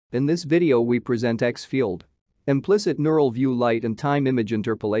In this video we present X-field, implicit neural view light and time image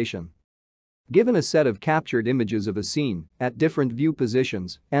interpolation. Given a set of captured images of a scene at different view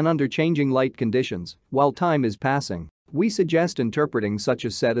positions and under changing light conditions while time is passing, we suggest interpreting such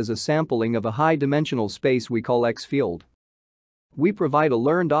a set as a sampling of a high-dimensional space we call X-field. We provide a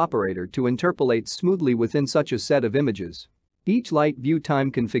learned operator to interpolate smoothly within such a set of images. Each light view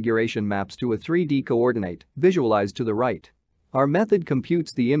time configuration maps to a 3D coordinate visualized to the right. Our method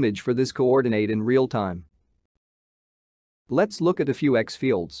computes the image for this coordinate in real time. Let's look at a few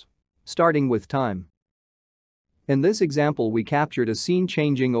X-fields. Starting with time. In this example we captured a scene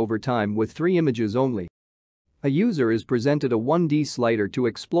changing over time with 3 images only. A user is presented a 1D slider to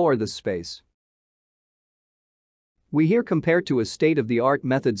explore this space. We here compare to a state-of-the-art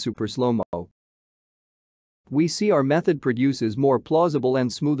method super slow-mo. We see our method produces more plausible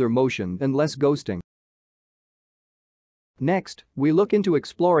and smoother motion and less ghosting. Next, we look into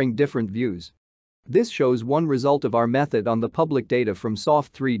exploring different views. This shows one result of our method on the public data from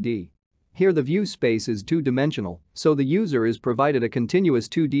Soft 3D. Here the view space is 2-dimensional, so the user is provided a continuous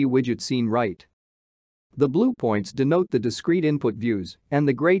 2D widget seen right. The blue points denote the discrete input views, and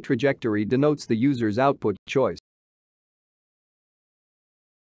the gray trajectory denotes the user's output choice.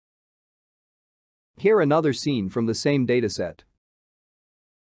 Here another scene from the same dataset.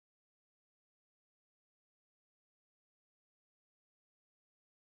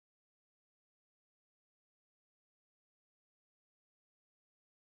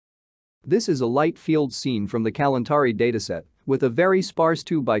 This is a light field scene from the Kalantari dataset, with a very sparse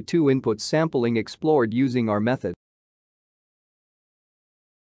 2x2 input sampling explored using our method.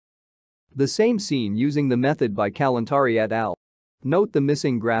 The same scene using the method by Kalantari et al. Note the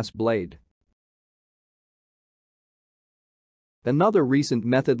missing grass blade. Another recent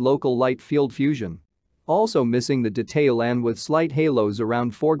method, local light field fusion. Also missing the detail and with slight halos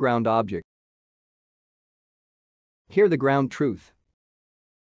around foreground object. Here the ground truth.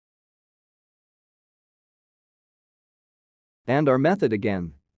 And our method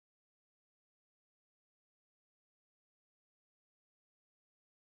again.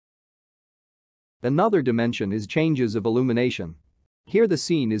 Another dimension is changes of illumination. Here the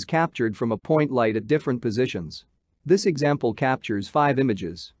scene is captured from a point light at different positions. This example captures 5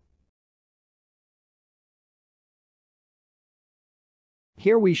 images.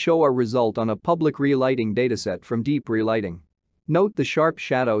 Here we show our result on a public relighting dataset from deep relighting. Note the sharp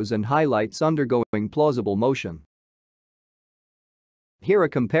shadows and highlights undergoing plausible motion. Here a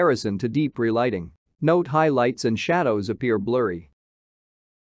comparison to deep relighting. Note highlights and shadows appear blurry.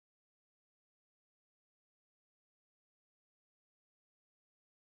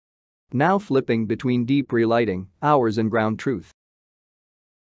 Now flipping between deep relighting, ours and ground truth.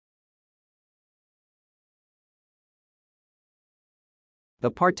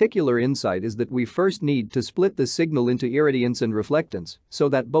 The particular insight is that we first need to split the signal into irradiance and reflectance so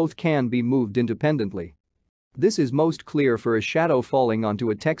that both can be moved independently. This is most clear for a shadow falling onto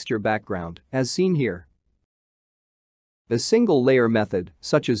a texture background, as seen here. A single layer method,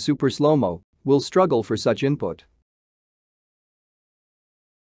 such as super slow-mo, will struggle for such input.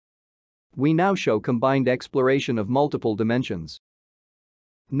 We now show combined exploration of multiple dimensions.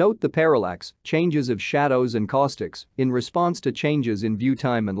 Note the parallax, changes of shadows and caustics, in response to changes in view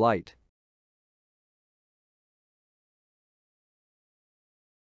time and light.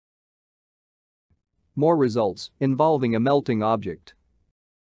 More results involving a melting object.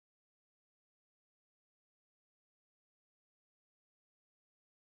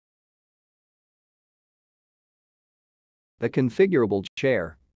 A configurable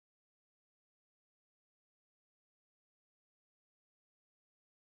chair.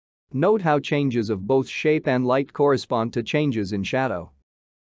 Note how changes of both shape and light correspond to changes in shadow.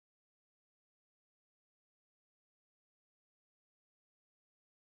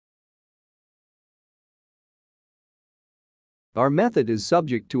 Our method is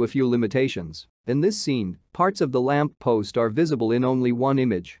subject to a few limitations. In this scene, parts of the lamp post are visible in only one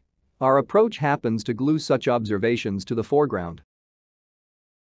image. Our approach happens to glue such observations to the foreground.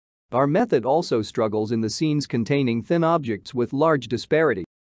 Our method also struggles in the scenes containing thin objects with large disparity.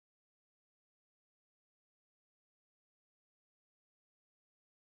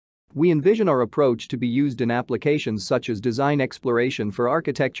 We envision our approach to be used in applications such as design exploration for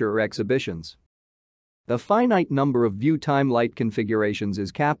architecture or exhibitions. A finite number of view time light configurations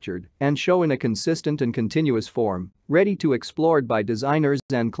is captured and shown in a consistent and continuous form, ready to explored by designers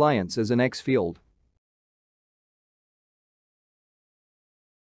and clients as an X-field.